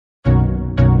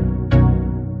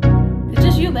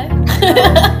you, babe.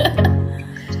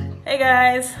 Hey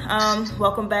guys,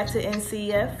 welcome back to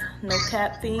NCF, No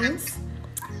Cap Fiends.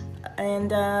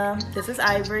 And this is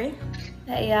Ivory.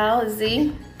 Hey y'all, it's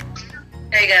Z.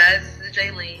 Hey guys, this is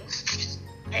Jaylene.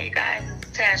 Hey guys, this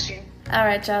is Tashi.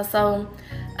 Alright y'all, so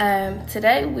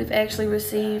today we've actually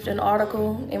received an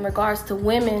article in regards to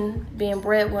women being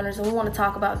breadwinners, and we want to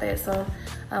talk about that. So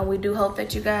we do hope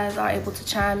that you guys are able to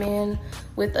chime in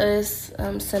with us,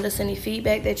 send us any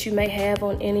feedback that you may have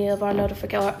on any of our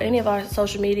any of our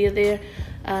social media there,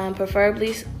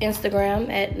 preferably Instagram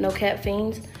at No Cap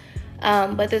Fiends.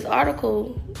 But this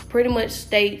article pretty much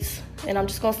states, and I'm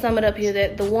just going to sum it up here,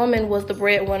 that the woman was the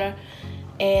breadwinner,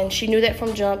 and she knew that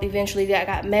from jump. Eventually they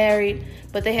got married,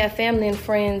 but they have family and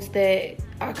friends that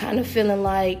are kind of feeling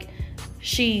like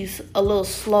she's a little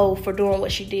slow for doing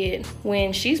what she did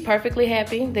when she's perfectly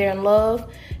happy. They're in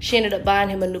love. She ended up buying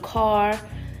him a new car.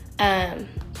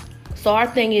 So our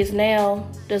thing is now,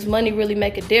 does money really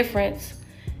make a difference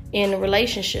in a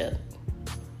relationship?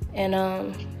 And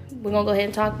we're going to go ahead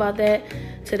and talk about that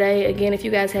today. Again, if you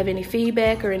guys have any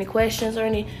feedback or any questions or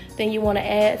anything you want to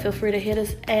add, feel free to hit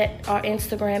us at our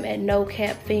Instagram at No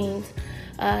Cap Fiends.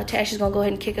 Tasha's going to go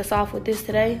ahead and kick us off with this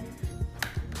today.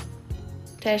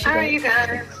 Tasha, all right, you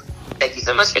guys. Thank you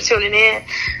so much for tuning in.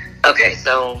 Okay,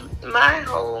 so my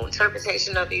whole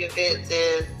interpretation of the events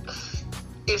is,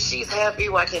 if she's happy,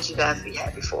 why can't you guys be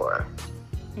happy for her?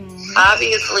 Mm-hmm.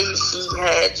 Obviously, she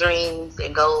had dreams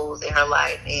and goals in her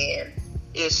life, and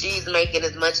if she's making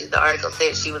as much as the article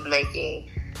said she was making,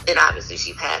 then obviously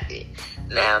she's happy.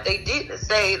 Now, they didn't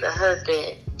say the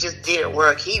husband just didn't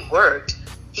work. He worked.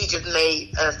 He just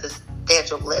made a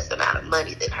substantial less amount of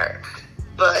money than her.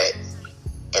 But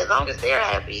as long as they're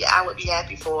happy, I would be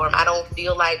happy for them. I don't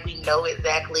feel like we know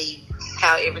exactly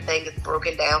how everything is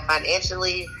broken down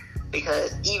financially,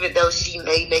 because even though she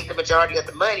may make the majority of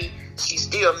the money, she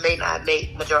still may not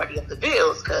make majority of the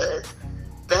bills, because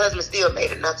the husband still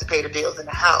made enough to pay the bills in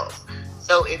the house.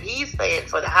 So if he's paying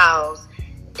for the house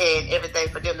and everything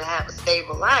for them to have a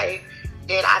stable life,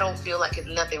 then I don't feel like there's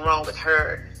nothing wrong with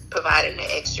her providing the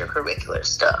extracurricular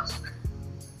stuff.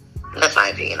 That's my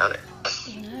opinion on it.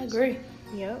 I agree.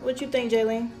 Yeah, what you think,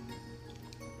 Jaylene?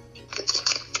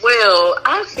 Well,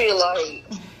 I feel like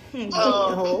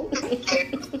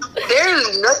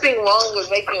there's nothing wrong with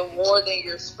making more than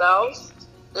your spouse.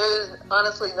 There's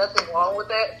honestly nothing wrong with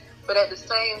that. But at the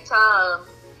same time,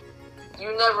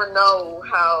 you never know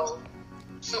how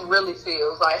she really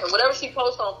feels. Like, whatever she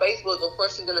posts on Facebook, of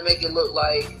course she's going to make it look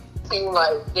like, seem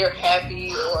like they're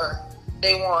happy, or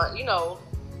they want,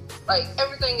 like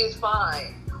everything is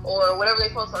fine. Or whatever they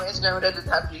post on Instagram, that doesn't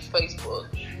have to be Facebook.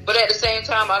 But at the same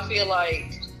time, I feel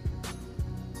like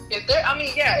if they're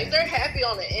happy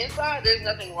on the inside, there's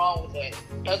nothing wrong with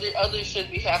that. Others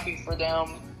should be happy for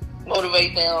them,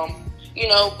 motivate them,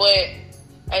 but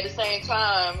at the same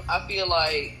time, I feel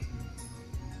like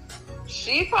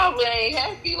she probably ain't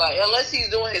happy, like, unless he's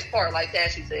doing his part, like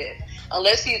Tashi said.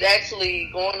 Unless he's actually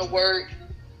going to work,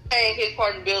 paying his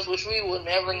part of the bills, which we will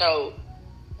never know.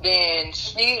 Then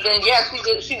she will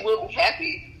be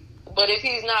happy. But if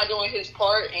he's not doing his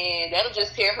part, and that'll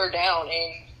just tear her down,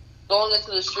 and going into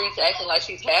the streets acting like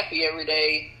she's happy every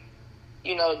day,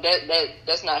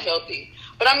 that's not healthy.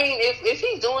 But I mean, if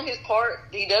he's doing his part,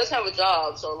 he does have a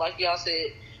job. So like y'all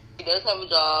said, he does have a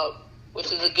job,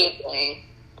 which is a good thing.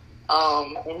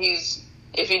 And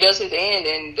if he does his end,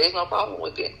 then there's no problem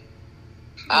with it.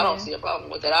 I don't see a problem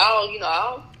with it.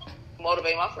 I'll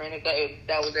motivate my friend if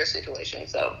that was their situation.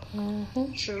 So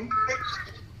True.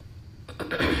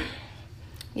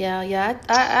 Yeah,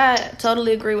 I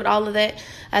totally agree with all of that.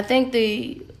 I think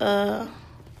the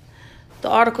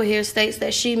article here states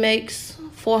that she makes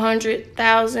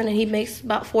 $400,000 and he makes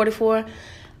about $44,000.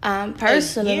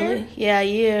 Personally, a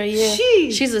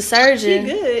year. She's a surgeon.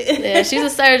 She good. Yeah, she's a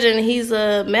surgeon. And he's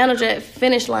a manager at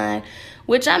Finish Line.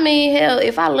 Which, I mean, hell,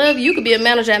 if I love you, you could be a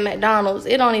manager at McDonald's.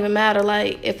 It don't even matter.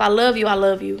 Like, if I love you, I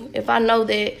love you. If I know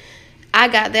that I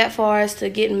got that far as to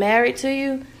getting married to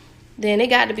you, then it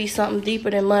got to be something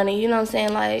deeper than money. You know what I'm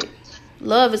saying? Like,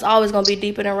 love is always going to be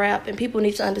deeper than rap. And people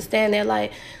need to understand that.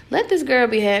 Like, let this girl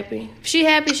be happy. If she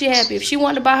happy, she happy. If she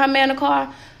wanted to buy her man a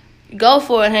car, go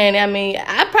for it, honey. I mean,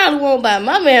 I probably won't buy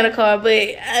my man a car,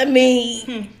 but I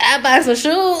mean, I buy some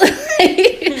shoes,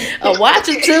 a watch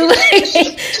or two.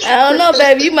 I don't know,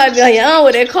 baby. You might be on your own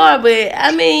with that car, but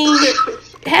I mean,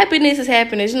 happiness is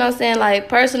happiness. You know what I'm saying? Like,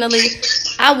 personally,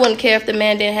 I wouldn't care if the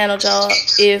man didn't have no job.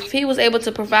 If he was able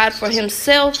to provide for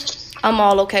himself, I'm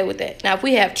all okay with that. Now, if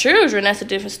we have children, that's a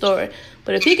different story.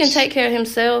 But if he can take care of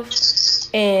himself,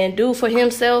 and do for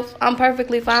himself, I'm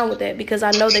perfectly fine with that because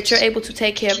I know that you're able to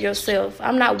take care of yourself.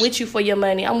 I'm not with you for your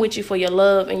money. I'm with you for your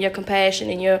love and your compassion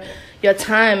and your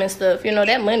time and stuff. You know,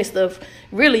 that money stuff,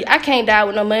 really, I can't die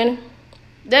with no money.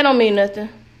 That don't mean nothing.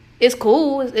 It's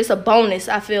cool. It's a bonus,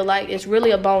 I feel like. It's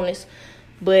really a bonus.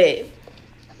 But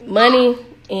money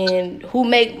and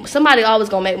somebody always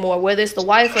going to make more, whether it's the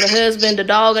wife or the husband, the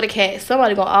dog or the cat.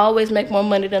 Somebody going to always make more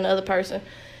money than the other person.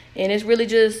 And it's really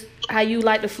just how you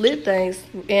like to flip things.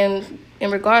 And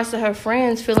in regards to her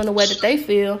friends feeling the way that they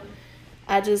feel,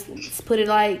 I just put it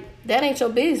like, that ain't your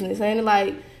business. And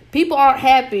like, people aren't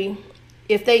happy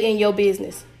if they in your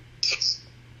business.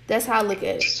 That's how I look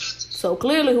at it. So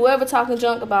clearly, whoever talking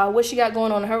junk about what she got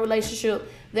going on in her relationship,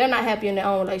 they're not happy in their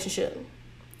own relationship.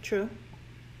 True.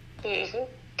 Mm-hmm.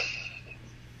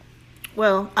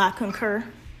 Well, I concur.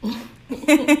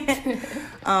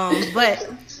 But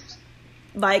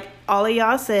like all of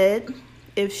y'all said,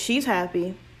 if she's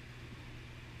happy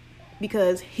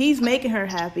because he's making her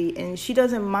happy and she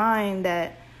doesn't mind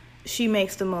that she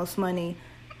makes the most money,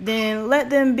 then let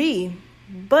them be.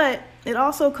 But it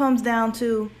also comes down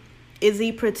to, is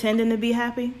he pretending to be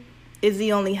happy? Is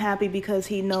he only happy because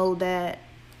he know that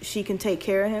she can take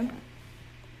care of him?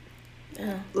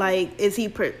 Yeah. Like, is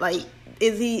his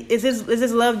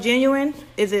love genuine?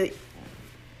 Is it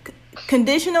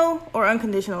conditional or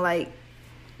unconditional? Like,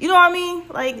 you know what I mean?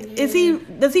 Like, does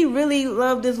he really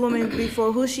love this woman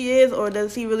for who she is, or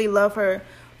does he really love her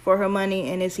for her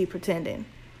money, and is he pretending?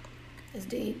 It's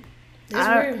deep. It's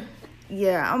weird.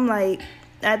 Yeah, I'm like,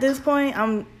 at this point,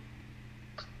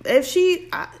 that's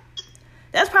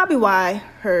probably why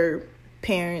her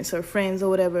parents, her friends, or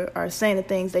whatever are saying the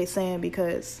things they saying,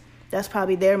 because that's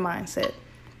probably their mindset.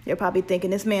 They're probably thinking,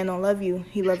 this man don't love you,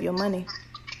 he love your money.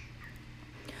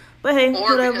 But hey, or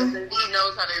whatever. Because he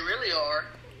knows how they really are.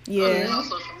 Yeah.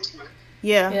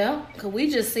 Yeah. Yeah, because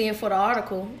we just seeing for the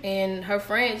article, and her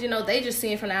friends, they just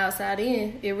seeing from the outside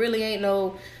in. It really ain't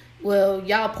no, well,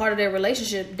 y'all part of their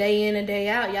relationship day in and day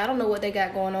out. Y'all don't know what they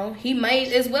got going on. He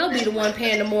may as well be the one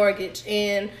paying the mortgage,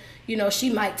 and, she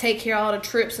might take care of all the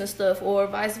trips and stuff, or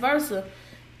vice versa.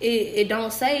 It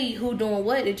don't say who doing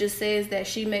what. It just says that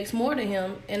she makes more than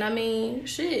him. And, I mean,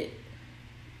 shit.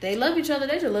 They love each other.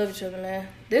 They just love each other, man.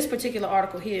 This particular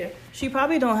article here. She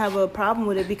probably don't have a problem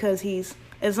with it because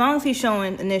as long as he's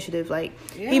showing initiative, like,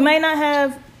 he may not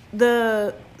have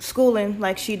the schooling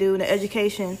like she do, the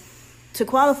education to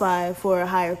qualify for a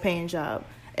higher paying job.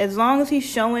 As long as he's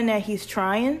showing that he's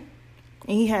trying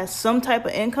and he has some type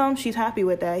of income, she's happy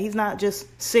with that. He's not just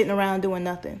sitting around doing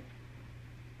nothing.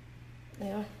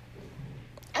 Yeah.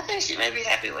 I think she may be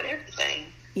happy with everything.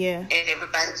 Yeah. And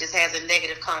everybody just has a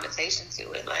negative connotation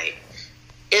to it. Like,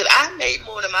 if I made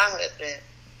more than my husband,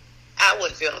 I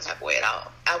wouldn't feel no type of way at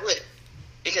all. I wouldn't.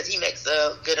 Because he makes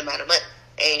a good amount of money.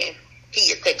 And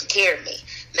he is taking care of me.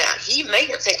 Now, he may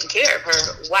have taken care of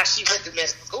her while she went to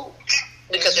medical school.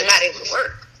 Because they're not able to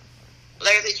work.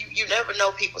 Like I said, you never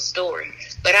know people's story.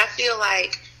 But I feel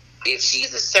like if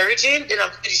she's a surgeon, then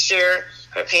I'm pretty sure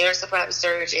her parents are probably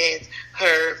surgeons.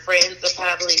 Her friends are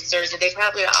probably surgeons. They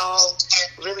probably are all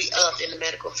really up in the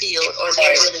medical field, or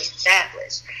they're really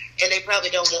established. And they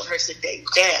probably don't want her to date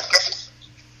down.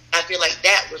 I feel like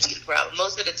that would be the problem.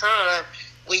 Most of the time,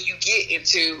 when you get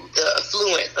into the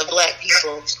affluence of black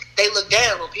people, they look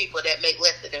down on people that make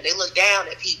less than them. They look down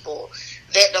at people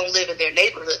that don't live in their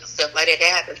neighborhood and stuff like that.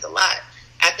 That happens a lot.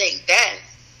 I think that's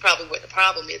probably what the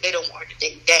problem is. They don't want her to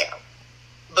date down.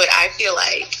 But I feel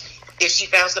like if she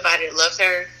found somebody that loves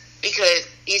her, because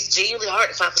it's genuinely hard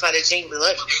to find somebody that genuinely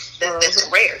loves you. That's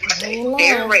rare.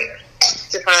 Very rare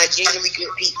to find genuinely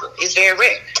good people. It's very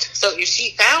rare. So if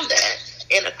she found that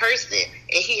in a person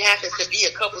and he happens to be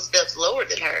a couple steps lower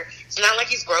than her, it's not like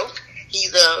he's broke.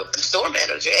 He's a store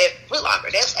manager at Foot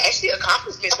Locker. That's actually an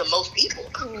accomplishment to most people.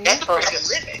 That's a pretty good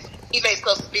living. He makes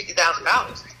close to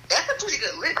 $50,000. That's a pretty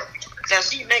good living. Now,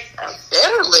 she makes a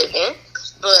better living,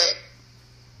 but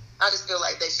I just feel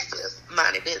like they should just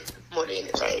mind their business more than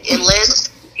anything. Unless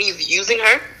he's using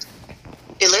her,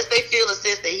 unless they feel a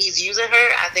sense that he's using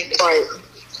her, I think they should.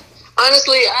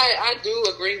 Honestly, I do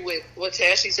agree with what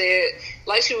Tashy said.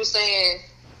 Like she was saying,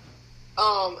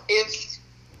 if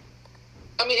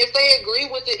they agree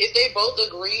with it, if they both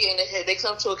agree and they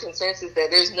come to a consensus that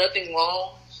there's nothing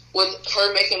wrong with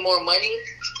her making more money,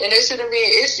 then there shouldn't be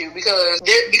an issue because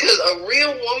a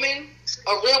real woman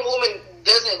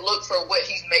doesn't look for what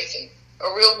he's making. A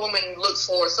real woman looks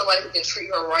for somebody who can treat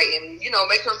her right and,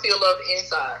 make her feel loved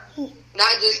inside.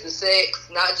 Not just the sex,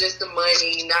 not just the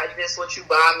money, not just what you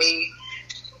buy me.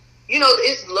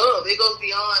 It's love. It goes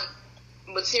beyond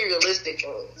materialistic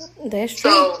things. That's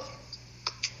true. So,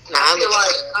 I feel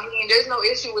like, I mean, there's no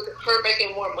issue with her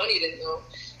making more money than them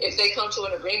if they come to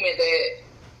an agreement that,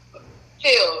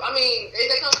 hell, I mean,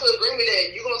 if they come to an agreement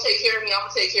that you're going to take care of me, I'm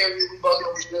going to take care of you, we both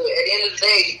going to be good. At the end of the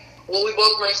day, what we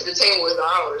both bring to the table is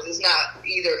ours. It's not,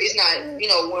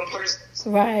 one person's.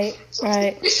 Right.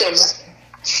 It's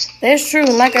That's true.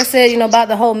 And like I said, about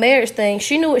the whole marriage thing,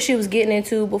 she knew what she was getting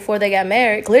into before they got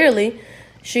married. Clearly,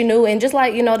 she knew. And just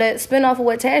like, that spinoff of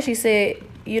what Tashi said,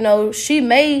 she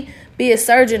may be a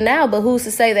surgeon now, but who's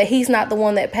to say that he's not the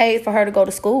one that paid for her to go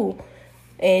to school?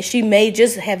 And she may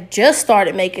have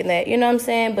started making that, you know what I'm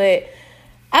saying? But,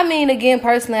 I mean, again,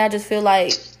 personally, I just feel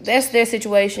like that's their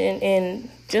situation.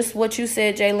 And just what you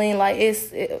said, Jaylene, like,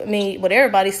 what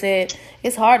everybody said,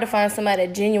 it's hard to find somebody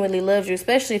that genuinely loves you,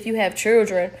 especially if you have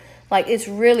children. Like, it's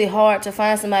really hard to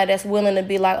find somebody that's willing to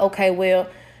be like, okay, well,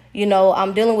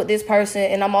 I'm dealing with this person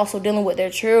and I'm also dealing with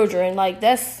their children. Like,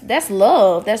 that's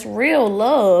love. That's real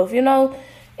love,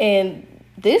 And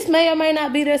this may or may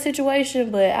not be their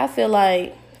situation, but I feel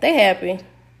like they happy.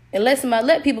 And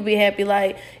let people be happy.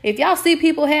 Like, if y'all see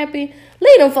people happy,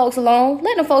 leave them folks alone.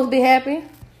 Let them folks be happy.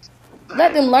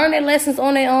 Let them learn their lessons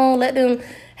on their own. Let them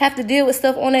have to deal with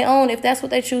stuff on their own if that's what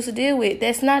they choose to deal with.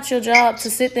 That's not your job to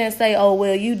sit there and say, oh,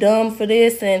 well, you dumb for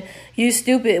this and you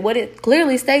stupid. What it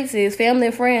clearly states is family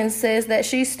and friends says that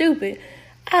she's stupid.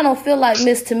 I don't feel like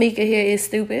Miss Tamika here is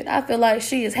stupid. I feel like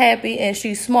she is happy and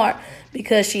she's smart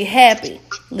because she happy.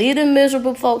 Leave them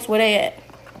miserable folks where they at.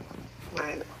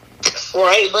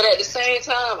 Right, but at the same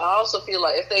time, I also feel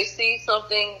like if they see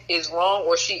something is wrong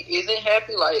or she isn't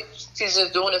happy, like she's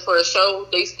just doing it for a show,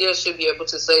 they still should be able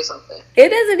to say something. It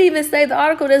doesn't even say, the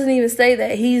article doesn't even say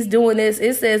that he's doing this.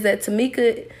 It says that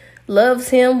Tamika loves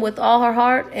him with all her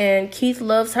heart and Keith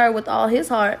loves her with all his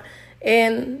heart.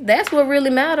 And that's what really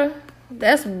matter.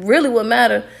 That's really what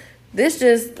matter. This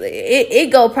just,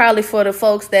 it go probably for the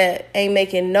folks that ain't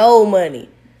making no money.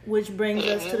 Which brings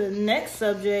us to the next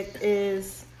subject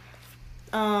is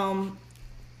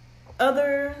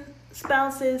other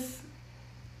spouses,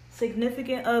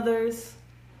 significant others,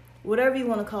 whatever you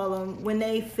want to call them, when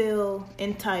they feel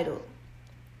entitled.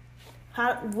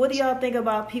 What do y'all think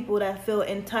about people that feel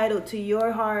entitled to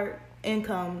your hard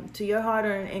income, to your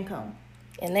hard-earned income?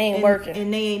 And they ain't working.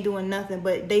 And they ain't doing nothing,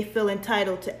 but they feel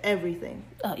entitled to everything.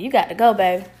 Oh, you got to go,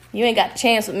 baby. You ain't got the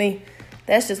chance with me.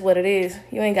 That's just what it is.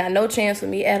 You ain't got no chance with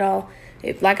me at all.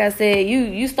 If, like I said,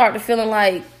 you start to feeling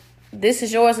like this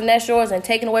is yours and that's yours and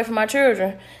taken away from my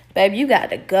children, baby, you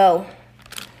got to go.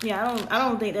 Yeah, I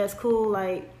don't think that's cool.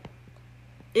 Like,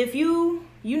 if you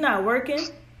not working,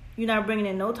 you're not bringing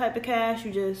in no type of cash,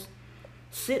 you just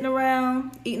sitting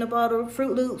around eating up all the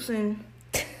Fruit Loops and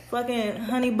fucking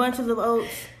honey bunches of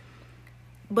oats,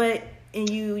 and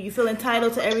you feel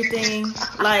entitled to everything,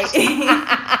 like you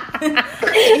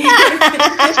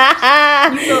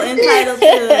feel entitled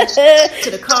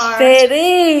to the car,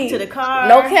 to the car,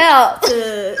 no cap, to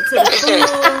the food,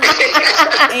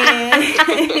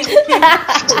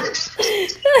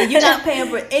 and you're not paying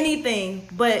for anything,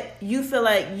 but you feel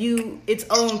like it's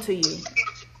owed to you.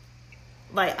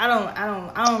 Like, I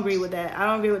don't agree with that. I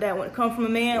don't agree with that when it comes from a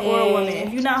man or a woman.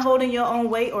 If you're not holding your own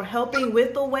weight or helping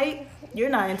with the weight, you're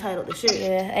not entitled to shit.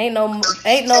 Yeah, ain't no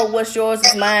what's yours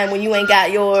is mine when you ain't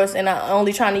got yours and I'm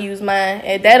only trying to use mine.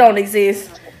 And that don't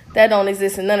exist. That don't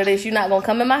exist in none of this. You're not gonna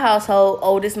come in my household.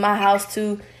 Oh, this is my house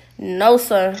too. No,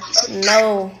 sir.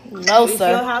 No, sir. It's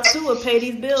your house too. Or pay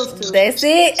these bills too. That's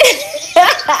it.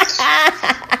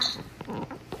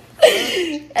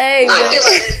 Hey, I feel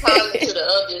like it's probably to the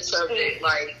other subject.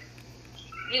 Like,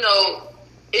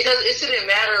 it shouldn't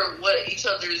matter what each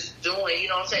other's doing. You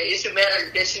know what I'm saying? It should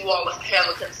matter that you all have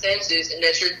a consensus and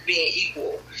that you're being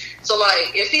equal. So,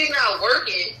 like, if he's not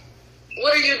working,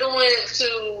 what are you doing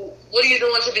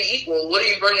to be equal? What are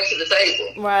you bringing to the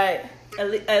table? Right.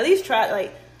 At least try.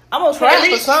 Like, I'm gonna try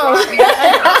for some. I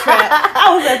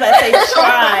was about to say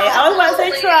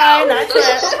try. Not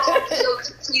try.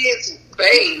 Kids,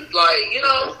 babe, like,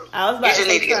 I was about to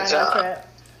say try, not trap.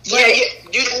 Yeah,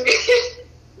 you just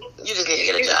need to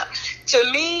get a job. To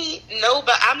me,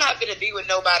 I'm not gonna be with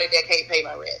nobody that can't pay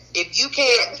my rent. If you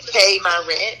can't pay my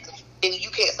rent, then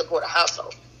you can't support a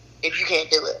household. If you can't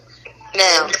do it.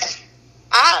 Now,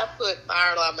 I put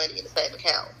our money in the same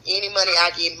account. Any money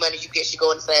I get, money you get should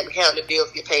go in the same account. The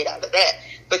bills get paid out of that.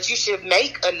 But you should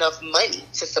make enough money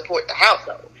to support the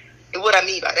household. And what I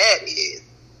mean by that is,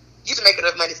 you should make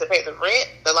enough money to pay the rent,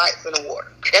 the lights, and the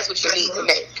water. That's what you need to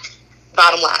make.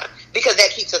 Bottom line. Because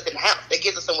that keeps us in the house. That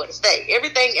gives us somewhere to stay.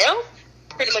 Everything else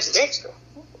pretty much is extra.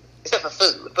 Except for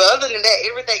food. But other than that,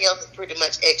 everything else is pretty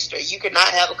much extra. You cannot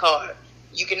have a car.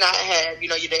 You cannot have,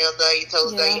 your nails done, your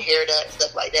toes done, your hair done, and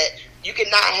stuff like that. You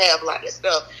cannot have a lot of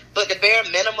stuff. But the bare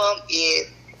minimum is,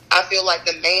 I feel like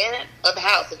the man of the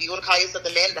house, if you want to call yourself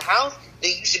the man of the house,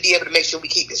 then you should be able to make sure we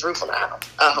keep this roof on our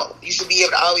home. You should be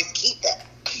able to always keep that.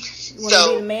 You want to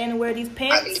be the man and wear these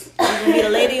pants? You want to be the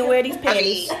lady and wear these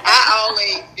panties? I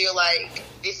always feel like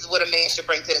this is what a man should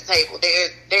bring to the table.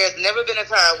 There's never been a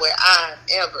time where I'm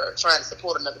ever trying to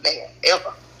support another man,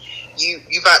 ever.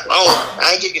 You got wrong.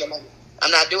 I ain't give you the money.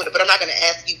 I'm not doing it, but I'm not going to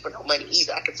ask you for no money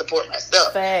either. I can support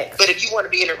myself. Facts. But if you want to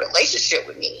be in a relationship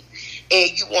with me and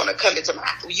you want to come into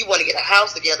you want to get a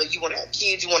house together, you want to have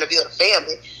kids, you want to build a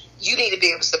family, you need to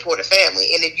be able to support a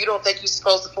family. And if you don't think you're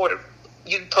supposed to be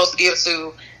able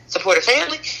to support a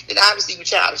family, then obviously you're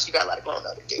childish. You got a lot of grown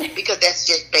up to do, because that's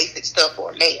just basic stuff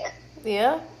for a man.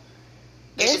 Yeah.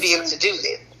 You should be able to do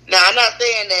this. Now, I'm not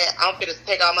saying that I'm going to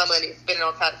take all my money and spend it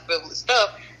on kind of frivolous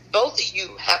stuff. Both of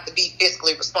you have to be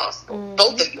fiscally responsible. Mm-hmm.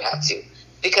 Both of you have to,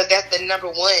 because that's the number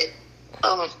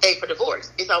one thing for divorce.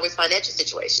 It's always financial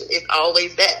situation. It's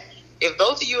always that. If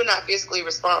both of you are not fiscally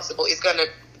responsible, it's going to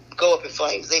go up in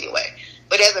flames anyway.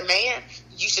 But as a man,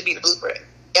 you should be the blueprint.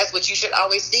 That's what you should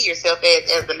always see yourself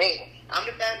as the man. I'm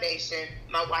the foundation.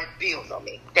 My wife builds on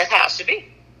me. That's how it should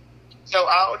be. So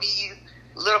all these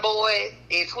little boys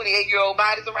and 28-year-old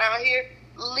bodies around here,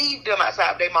 leave them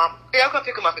outside of their mom. They'll come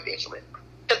pick them up eventually.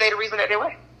 Because they're the reason that they're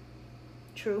away.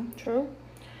 True.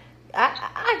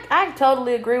 I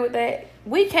totally agree with that.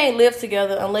 We can't live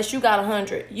together unless you got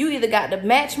 100. You either got to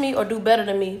match me or do better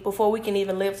than me before we can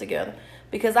even live together.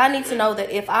 Because I need to know that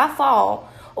if I fall,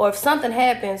 or if something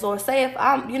happens, or say if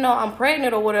I'm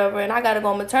pregnant or whatever and I got to go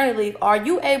on maternity leave, are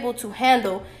you able to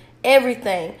handle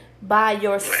everything by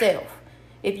yourself?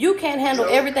 If you can't handle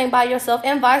everything by yourself,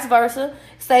 and vice versa,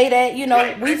 say that,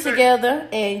 we together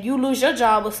and you lose your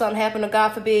job or something happen, or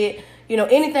God forbid,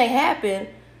 anything happen,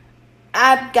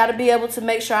 I've got to be able to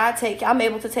make sure I'm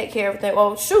able to take care of everything.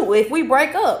 Well, shoot, if we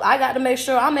break up, I got to make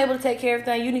sure I'm able to take care of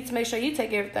everything. You need to make sure you take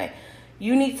care of everything.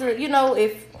 You need to,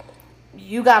 if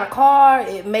you got a car,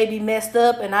 it may be messed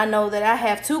up, and I know that I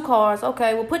have 2 cars.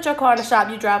 Okay, well, put your car in the shop,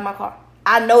 you drive my car.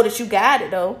 I know that you got it,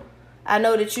 though. I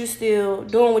know that you still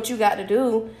doing what you got to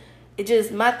do. It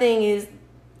just, my thing is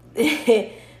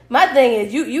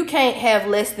you can't have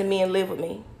less than me and live with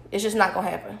me. It's just not going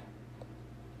to happen.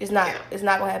 It's not going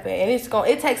to happen. And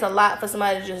it takes a lot for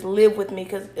somebody to just live with me,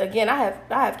 because, again, I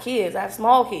have kids. I have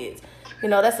small kids.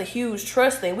 That's a huge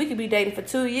trust thing. We could be dating for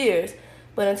 2 years,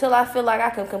 but until I feel like I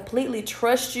can completely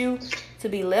trust you to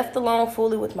be left alone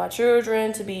fully with my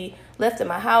children, to be left in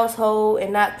my household,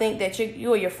 and not think that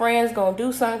you or your friends going to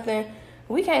do something,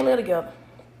 we can't live together.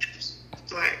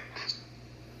 Right.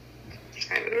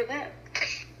 I agree with that.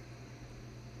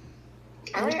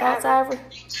 Any thoughts, Ivory?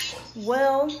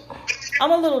 Well,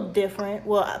 I'm a little different.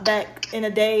 Well, back in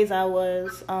the days I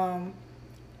was,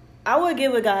 I would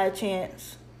give a guy a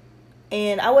chance,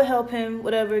 and I would help him,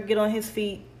 whatever, get on his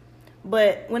feet.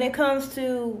 But when it comes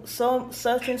to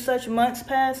such and such months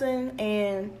passing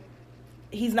and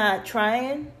he's not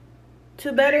trying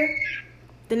to better,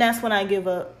 then that's when I give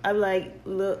up. I'm like,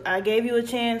 look, I gave you a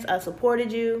chance. I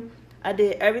supported you. I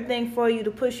did everything for you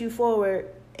to push you forward,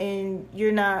 and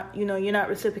you're not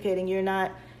reciprocating. You're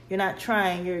not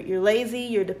trying. You're lazy.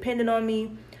 You're dependent on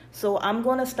me. So I'm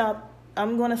gonna stop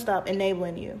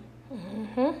enabling you.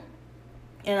 Mm-hmm.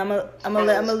 And I'm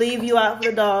gonna leave you out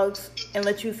for the dogs and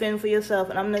let you fend for yourself.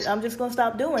 And I'm just gonna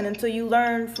stop doing until you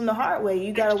learn from the hard way.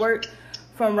 You gotta work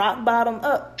from rock bottom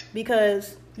up,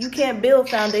 because you can't build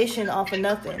foundation off of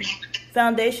nothing.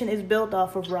 Foundation is built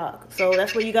off of rock. So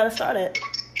that's where you gotta start at.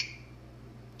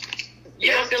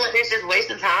 You don't feel like it's just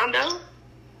wasting time, though?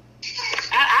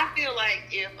 I feel like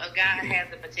if a guy has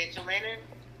the potential in it,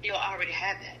 he'll already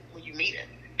have that when you meet him,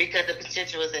 because the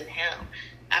potential is in him.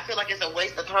 I feel like it's a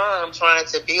waste of time trying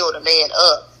to build a man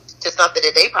up to something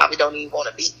that they probably don't even want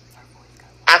to be.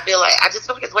 I just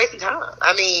feel like it's wasting time.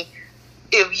 I mean,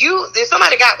 if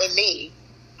somebody got with me,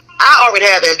 I already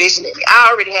have ambition in me. I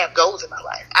already have goals in my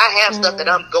life. I have stuff that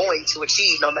I'm going to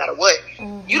achieve no matter what.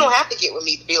 Mm-hmm. You don't have to get with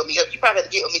me to build me up. You probably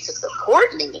have to get with me to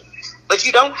support me. But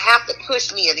you don't have to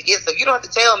push me into get stuff. You don't have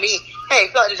to tell me, hey,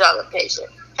 fill out the job application.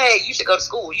 Hey, you should go to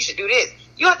school. You should do this.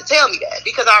 You don't have to tell me that,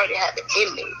 because I already have it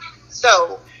in me.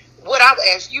 So, what I would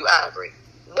ask you, Ivory,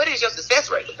 what is your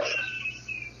success rate with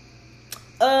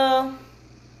that?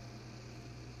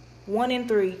 1 in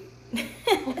 3.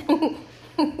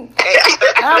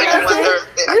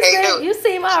 You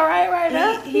seem all right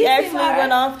now. He actually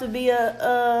went off to be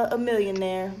a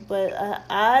millionaire, but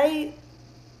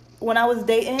when I was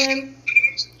dating him,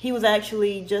 he was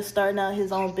actually just starting out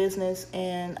his own business,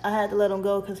 and I had to let him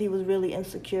go because he was really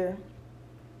insecure.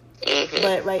 Mm-hmm.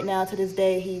 But right now, to this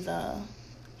day,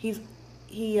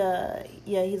 he's a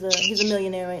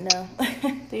millionaire right now.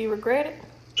 Do you regret it?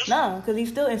 No, because he's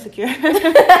still insecure.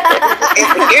 Insecure.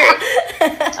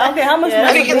 I don't care how much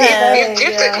money you have. It's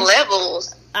different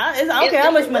levels. I don't care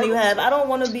how much money you have. I don't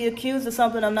want to be accused of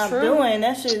something I'm not doing.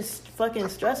 That shit's fucking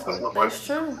stressful. That's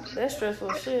true. That's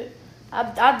stressful shit.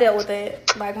 I dealt with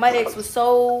that. Like, my ex was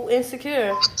so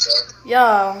insecure.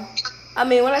 Y'all, I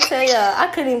mean, when I tell y'all, I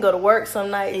couldn't even go to work some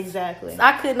nights. Exactly.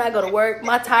 I could not go to work.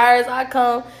 My tires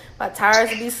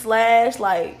would be slashed,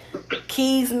 like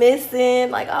keys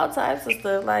missing, like all types of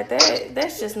stuff like that.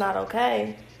 That's just not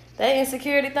okay. That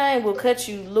insecurity thing will cut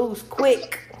you loose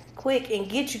quick, and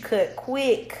get you cut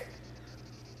quick.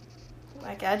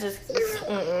 Like, I just,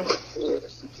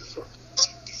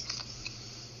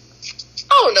 I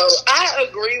don't know. I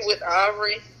agree with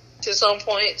Ivory to some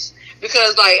points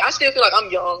because, like, I still feel like I'm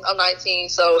young. I'm 19,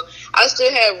 so I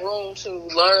still have room to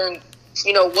learn,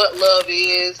 what love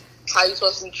is, how you're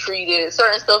supposed to be treated,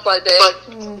 certain stuff like that.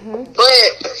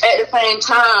 But at the same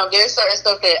time, there's certain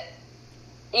stuff that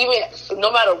even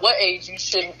no matter what age you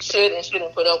should and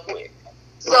shouldn't put up with.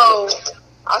 So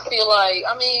I feel like,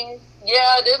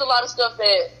 there's a lot of stuff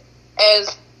that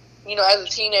as a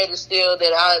teenager still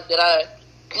that I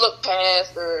look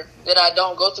past or that I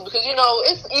don't go to because,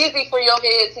 it's easy for your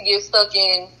head to get stuck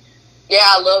in,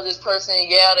 I love this person.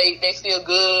 Yeah, they feel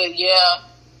good. Yeah.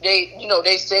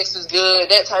 They sex is good,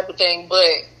 that type of thing.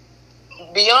 But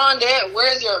beyond that,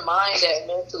 where's your mind at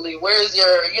mentally? Where's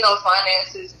your,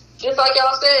 finances? Just like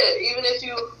y'all said, even if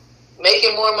you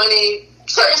making more money,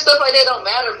 certain stuff like that don't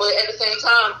matter. But at the same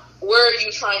time, where are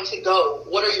you trying to go?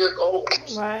 What are your goals?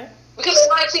 right. Because at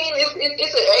 19,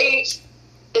 it's an age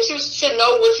that you should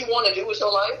know what you want to do with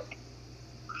your life.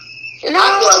 No,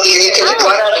 I feel like we did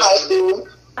right out of high school.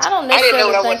 I don't I didn't know necessarily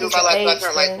what I want think to do with my life it's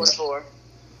until I an turned age like 24.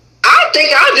 I think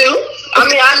I do. I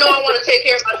know I want to take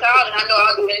care of my child, and I know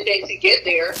I'll do anything to get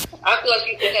there. I feel like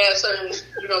you can have certain,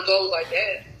 goals like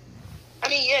that.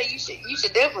 Yeah, you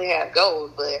should definitely have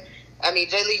goals, but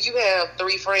Jay Lee, you have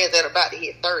 3 friends that are about to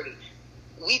hit 30.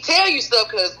 We tell you stuff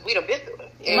because we done been through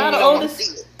it. And Am I we the don't oldest?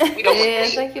 see it. We don't Yeah, I want to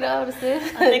see think it. you're the oldest. Sis.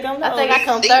 I think I'm the I think I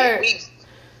come Seen it. third.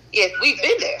 Yes, we've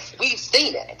been there. We've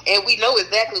seen it. And we know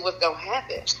exactly what's going to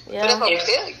happen. Yeah. But that's what we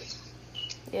tell you.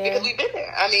 Yeah. Because we've been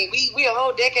there. We a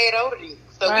whole decade older than you.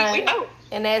 So Right. we know.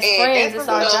 And as And friends, that's it's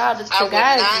our what job I to would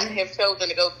guide not you. have chosen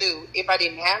to go through if I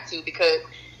didn't have to because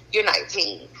you're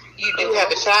 19. You do have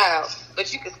a child,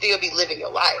 but you can still be living your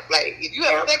life. Like, if you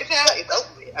have a second child, it's over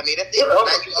with. That's it. It's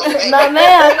not you okay. No,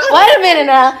 ma'am. Wait a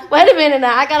minute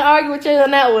now. I gotta argue with you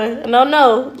on that one.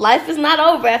 No. Life is not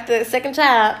over after the second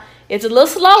child. It's a little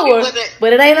slower,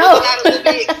 but it ain't over.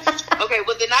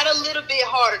 Was it not a little bit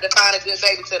harder to find a good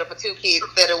babysitter for 2 kids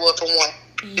instead of one for one?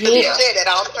 Because Yeah. you said that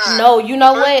all the time. No, you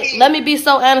know First what? kid- Let me be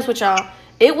so honest with y'all.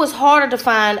 It was harder to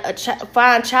find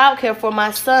find childcare for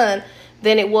my son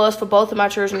than it was for both of my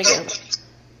children together.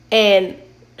 And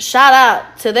shout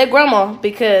out to their grandma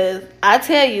because I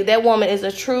tell you, that woman is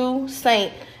a true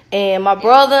saint. And my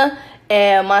brother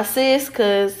and my sis,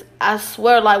 because I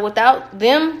swear, like, without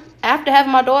them, after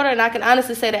having my daughter, and I can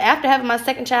honestly say that after having my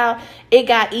second child, it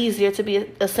got easier to be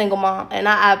a single mom. And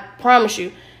I promise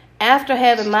you, after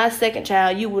having my second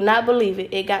child, you will not believe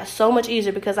it. It got so much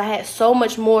easier because I had so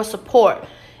much more support.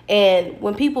 And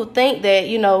when people think that,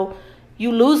 you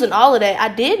losing all of that, I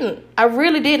didn't. I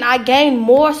really didn't. I gained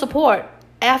more support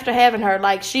after having her.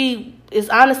 Like, she is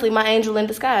honestly my angel in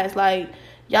disguise. Like,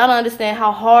 y'all don't understand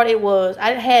how hard it was.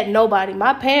 I had nobody.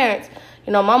 My parents,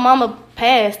 my mama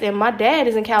passed and my dad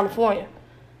is in California.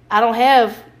 I don't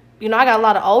have, I got a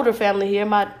lot of older family here.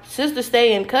 My sister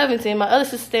stay in Covington. My other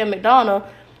sister stay in McDonough.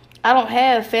 I don't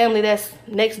have family that's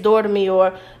next door to me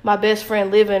or my best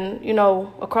friend living,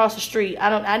 across the street.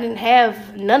 I didn't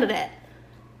have none of that.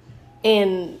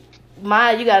 And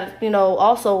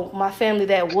also my family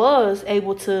that was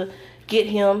able to get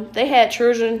him, they had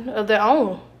children of their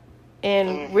own.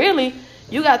 And really,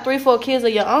 you got 3-4 kids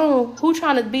of your own. Who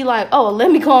trying to be like, oh,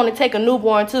 let me go on and take a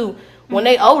newborn too, when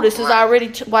they oldest is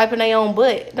already wiping their own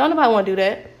butt? Don't nobody want to do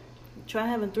that. Try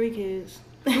having 3 kids.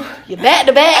 You're back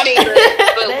to back.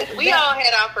 But we all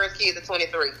had our first kids at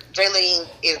 23. Jaylene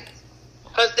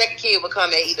her second kid would come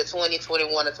at either 20,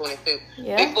 21, or 22.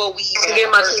 Yeah. Before we even Get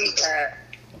had my our first teeth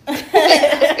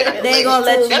kid. They ain't gonna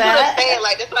let you That's what I'm back. saying.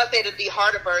 Like, that's why I said it'd be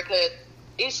harder for her because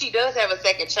if she does have a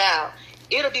second child,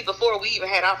 it'll be before we even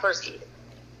had our first kid.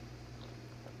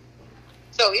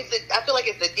 So I feel like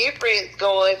it's a difference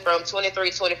going from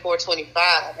 23, 24,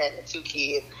 25 having 2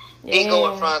 kids, then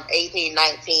going from 18,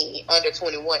 19, under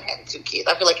 21 having 2 kids.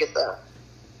 I feel like it's a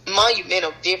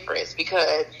monumental difference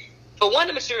because for one,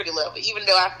 the maturity level, even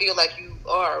though I feel like you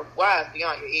are wise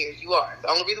beyond your years, you are. The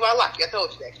only reason why I like you, I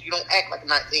told you that, because you don't act like a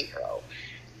 19-year-old.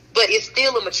 But it's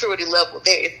still a maturity level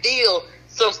there. It's still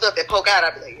some stuff that poke out.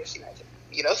 I'll be like, yeah, she 19.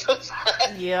 You know, sometimes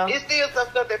it's still some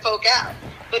stuff that poke out.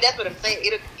 But that's what I'm saying.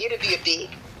 It'll be a big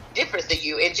difference to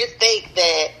you. And just think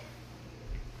that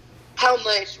how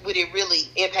much would it really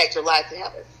impact your life to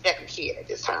have a second kid at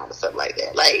this time or something like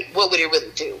that? Like, what would it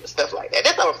really do and stuff like that?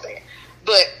 That's all I'm saying.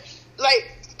 But,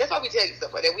 like, that's why we tell you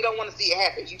stuff like that. We don't want to see it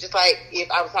happen. You just like, if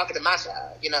I was talking to my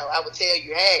child, you know, I would tell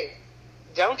you, hey,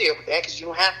 don't deal with that because you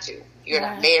don't have to. You're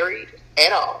not married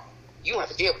at all. You don't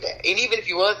have to deal with that. And even if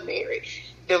you was married,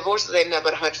 divorces ain't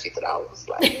nothing but $150.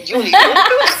 Like, you don't even do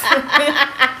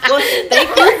that. Well, thank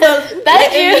you for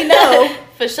letting me know.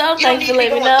 For sure, thank you for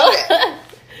letting me know.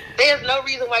 There's no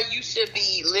reason why you should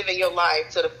be living your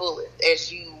life to the fullest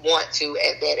as you want to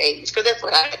at that age. Because that's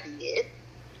what I did.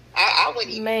 I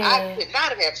wouldn't even, I could not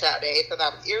have had child age because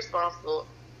I was irresponsible.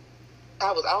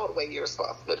 I was all the way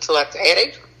irresponsible until I had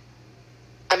age.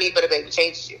 I mean, but a baby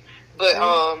changes you. But,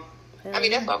 I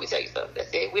mean, that's why we tell you stuff. That's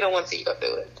it. We don't want to see you go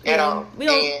through it at all. We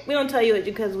don't tell you it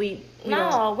because we're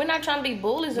not trying to be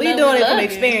bullies. We're doing it from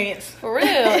experience. For real.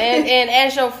 and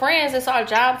as your friends, it's our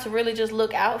job to really just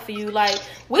look out for you. Like,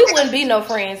 we wouldn't be no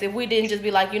friends if we didn't just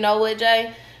be like, you know what,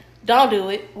 Jay? Don't do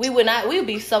it. We would not. We would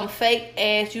be some fake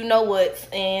ass, you know what?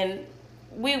 And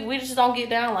we just don't get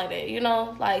down like that, you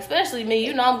know? Like, especially me.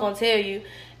 You know I'm going to tell you.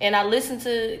 And I listen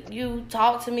to you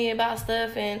talk to me about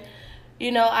stuff, and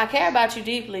you know, I care about you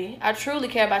deeply. I truly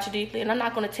care about you deeply. And I'm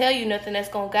not going to tell you nothing that's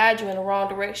going to guide you in the wrong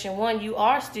direction. One, you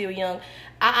are still young.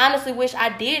 I honestly wish I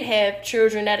did have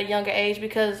children at a younger age,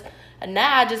 because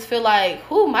now I just feel like,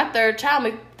 my third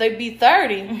child, they be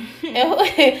 30.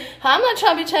 And I'm not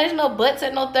trying to be changing no butts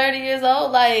at no 30 years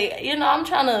old. Like, you know, I'm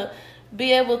trying to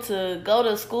be able to go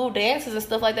to school dances and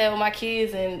stuff like that with my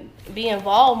kids and be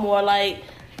involved more. Like,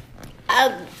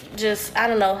 I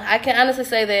don't know. I can honestly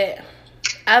say that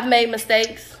I've made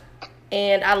mistakes,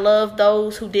 and I love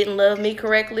those who didn't love me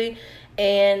correctly.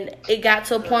 And it got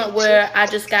to a point where I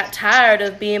just got tired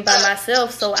of being by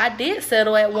myself. So I did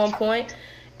settle at one point.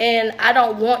 And I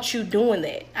don't want you doing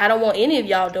that. I don't want any of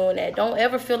y'all doing that. Don't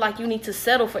ever feel like you need to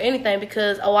settle for anything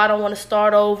because, I don't want to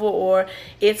start over, or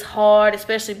it's hard,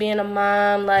 especially being a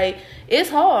mom. Like,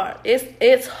 it's hard.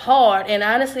 It's hard. And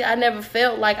honestly, I never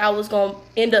felt like I was going to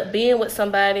end up being with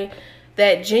somebody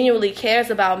that genuinely cares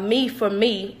about me for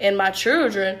me and my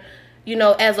children, you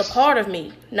know, as a part of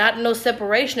me. Not no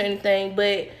separation or anything,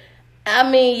 but I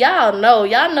mean, y'all know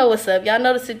what's up. Y'all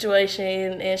know the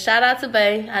situation. And shout out to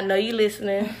Bay. I know you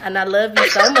listening, and I love you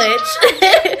so much.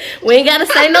 We ain't got to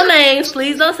say no names.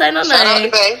 Please don't say no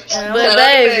names. But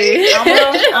baby,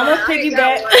 I'm gonna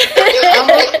piggyback. I'm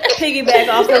gonna piggyback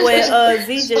off of what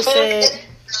Z just said.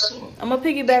 I'm gonna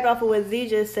piggyback off of what Z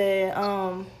just said.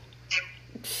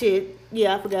 Shit.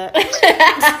 Yeah, I forgot.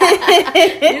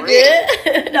 You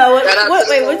good? No,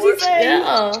 wait, what'd you say?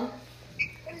 Yeah.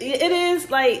 It is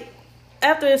like,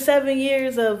 after 7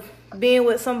 years of being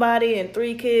with somebody and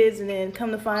 3 kids, and then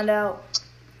come to find out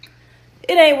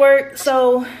it ain't work.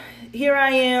 So here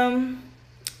I am,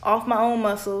 off my own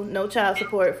muscle, no child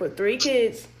support for 3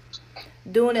 kids,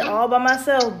 doing it all by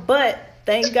myself. But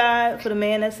thank God for the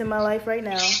man that's in my life right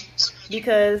now,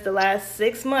 because the last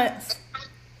 6 months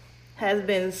has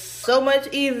been so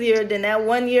much easier than that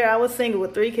 1 year I was single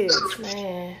with 3 kids.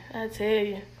 Man, I tell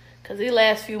you, because these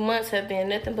last few months have been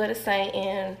nothing but a saint.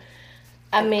 And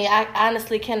I mean, I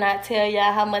honestly cannot tell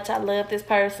y'all how much I love this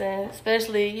person,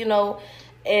 especially, you know,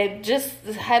 it just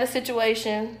had a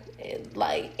situation,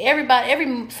 like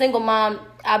every single mom,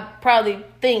 I probably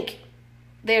think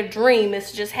their dream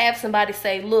is to just have somebody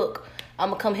say, look, I'm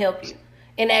going to come help you,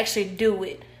 and actually do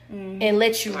it and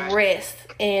let you rest.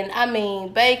 And I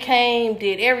mean, Bae came,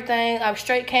 did everything. I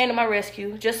straight came to my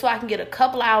rescue just so I can get a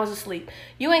couple hours of sleep.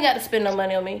 You ain't got to spend no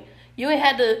money on me. You ain't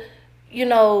had to, you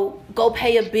know, go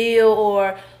pay a bill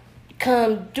or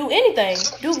come do anything.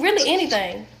 Do really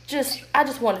anything. I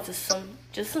just wanted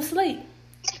some sleep.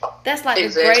 That's like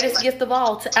the greatest gift of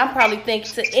all. I'm probably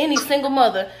thinking to any single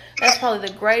mother, that's probably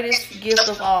the greatest gift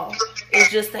of all. Is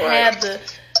just to have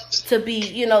to be,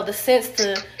 you know, the sense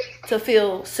to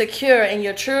feel secure and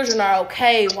your children are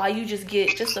okay while you just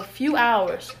get just a few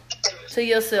hours to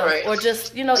yourself. Or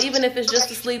just, you know, even if it's just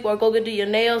to sleep or go do your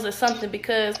nails or something,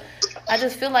 because I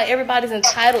just feel like everybody's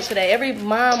entitled to that. Every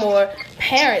mom or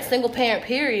parent, single parent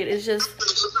period, is just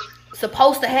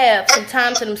supposed to have some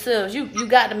time to themselves. You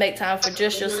got to make time for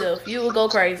just yourself. You will go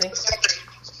crazy.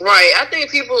 Right. I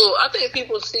think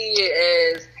people see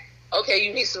it as, okay,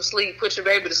 you need some sleep, put your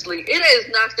baby to sleep. It is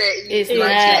not that easy.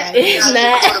 It's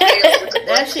not.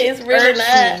 That shit is really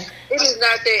not. it is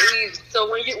not that easy. So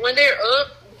when they're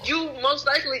up, you most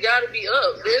likely got to be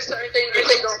up. There's certain things that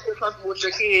they don't feel comfortable with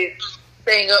your kids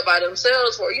staying up by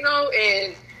themselves for,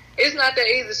 and it's not that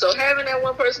easy. So having that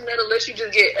one person that'll let you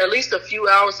just get at least a few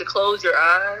hours to close your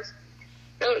eyes,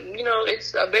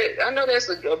 it's I know that's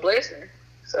a blessing.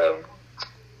 So,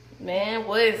 man,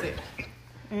 what is it?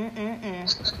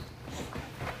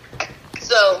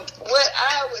 So what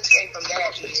I would say from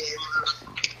that is,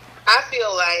 I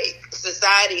feel like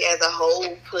society as a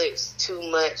whole puts too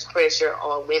much pressure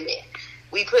on women.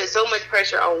 We put so much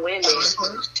pressure on women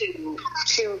to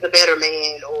choose a better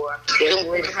man or spend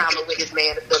more time with this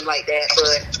man or something like that.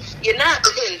 But you're not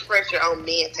putting pressure on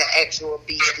men to actually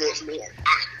be good men.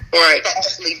 Right. To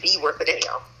actually be worth a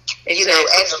damn. And,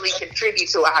 actually contribute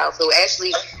to a household,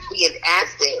 actually be an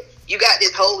asset. You got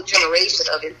this whole generation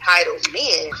of entitled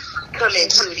men come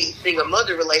into these single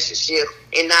mother relationships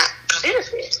and not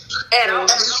benefit at all.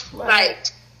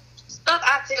 Like, stuff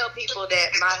I tell people that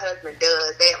my husband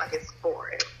does, they act like it's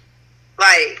foreign.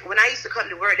 Like, when I used to come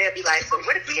to work, they'd be like, so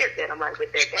where the kids at? I'm like,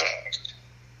 with their dad.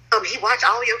 He watch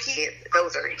all your kids.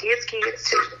 Those are his kids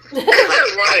too. What?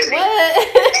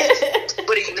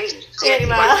 What do you mean? So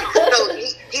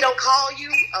he don't call you?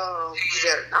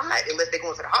 They're not unless they're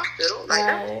going to the hospital. Like,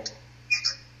 no.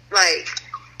 Like,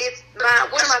 it's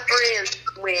one of my friends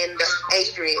when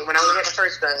Adrian, when I only had my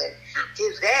first son,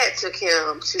 his dad took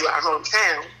him to our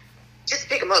hometown just to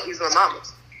pick him up. He was my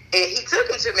mama's. And he took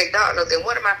him to McDonald's, and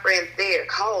one of my friends there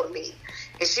called me.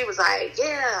 And she was like,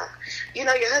 yeah, your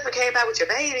husband came by with your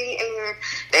baby, and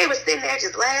they were sitting there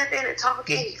just laughing and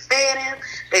talking. He fed him.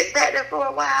 They sat there for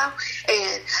a while,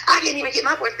 and I didn't even get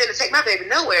my boyfriend to take my baby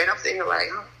nowhere. And I'm sitting here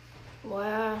like,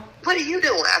 wow. What are you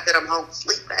doing? I said, I'm home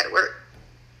asleep at work.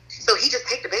 So he just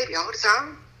take the baby all the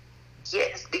time?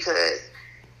 Yes, because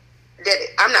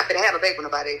I'm not going to have a baby with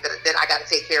nobody that I got to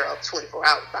take care of 24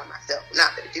 hours by myself. I'm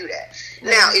not going to do that.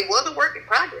 Now, it was a work in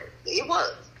progress. It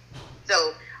was.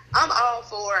 So I'm all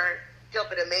for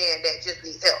helping a man that just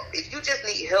needs help. If you just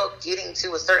need help getting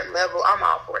to a certain level, I'm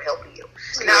all for helping you.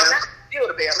 Now, I'm not going to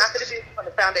build a bear. I'm not going to build from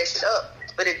the foundation up.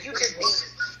 But if you just need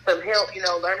some help,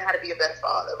 learn how to be a better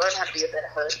father, learn how to be a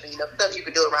better husband, stuff you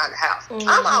can do around the house.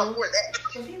 I'm all for that.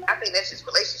 I think that's just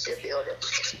relationship building.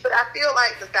 But I feel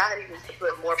like society needs to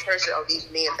put more pressure on these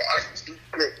men to actually be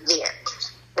good men.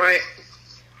 Right?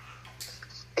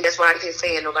 And that's why I can't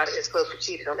stand nobody that's close to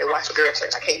cheated on their wife or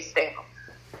girlfriend. I can't stand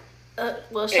them.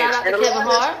 Well, shout out to Kevin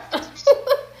Hart.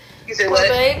 You said poor what?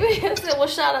 Baby. I said, well,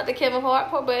 shout out to Kevin Hart,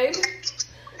 poor baby.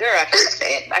 Girl, I can't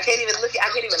stand. I can't even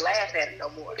laugh at him no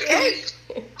more. Okay?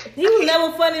 He was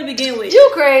never funny to begin with. You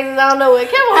crazy? I don't know it.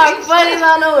 Kevin Hart funny? I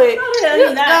don't know it.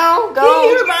 Go.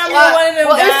 He reminds me of one of them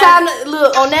guys. It's time to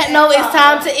look. On that note, it's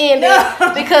time to end it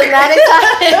because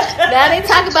now they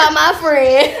talk about my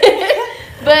friend.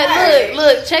 But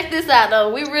look, check this out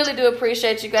though. We really do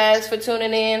appreciate you guys for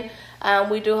tuning in.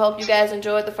 We do hope you guys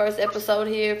enjoyed the first episode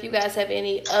here. If you guys have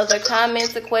any other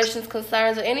comments or questions,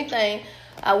 concerns, or anything,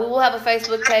 we will have a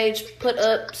Facebook page put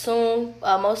up soon,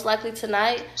 most likely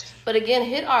tonight. But again,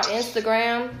 hit our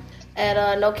Instagram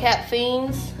at No Cap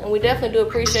Fiends, and we definitely do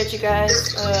appreciate you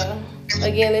guys.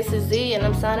 Again, this is Z, and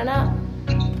I'm signing out.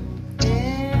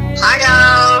 Bye,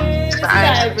 y'all.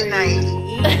 Bye. Good night.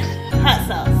 Hot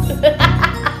sauce.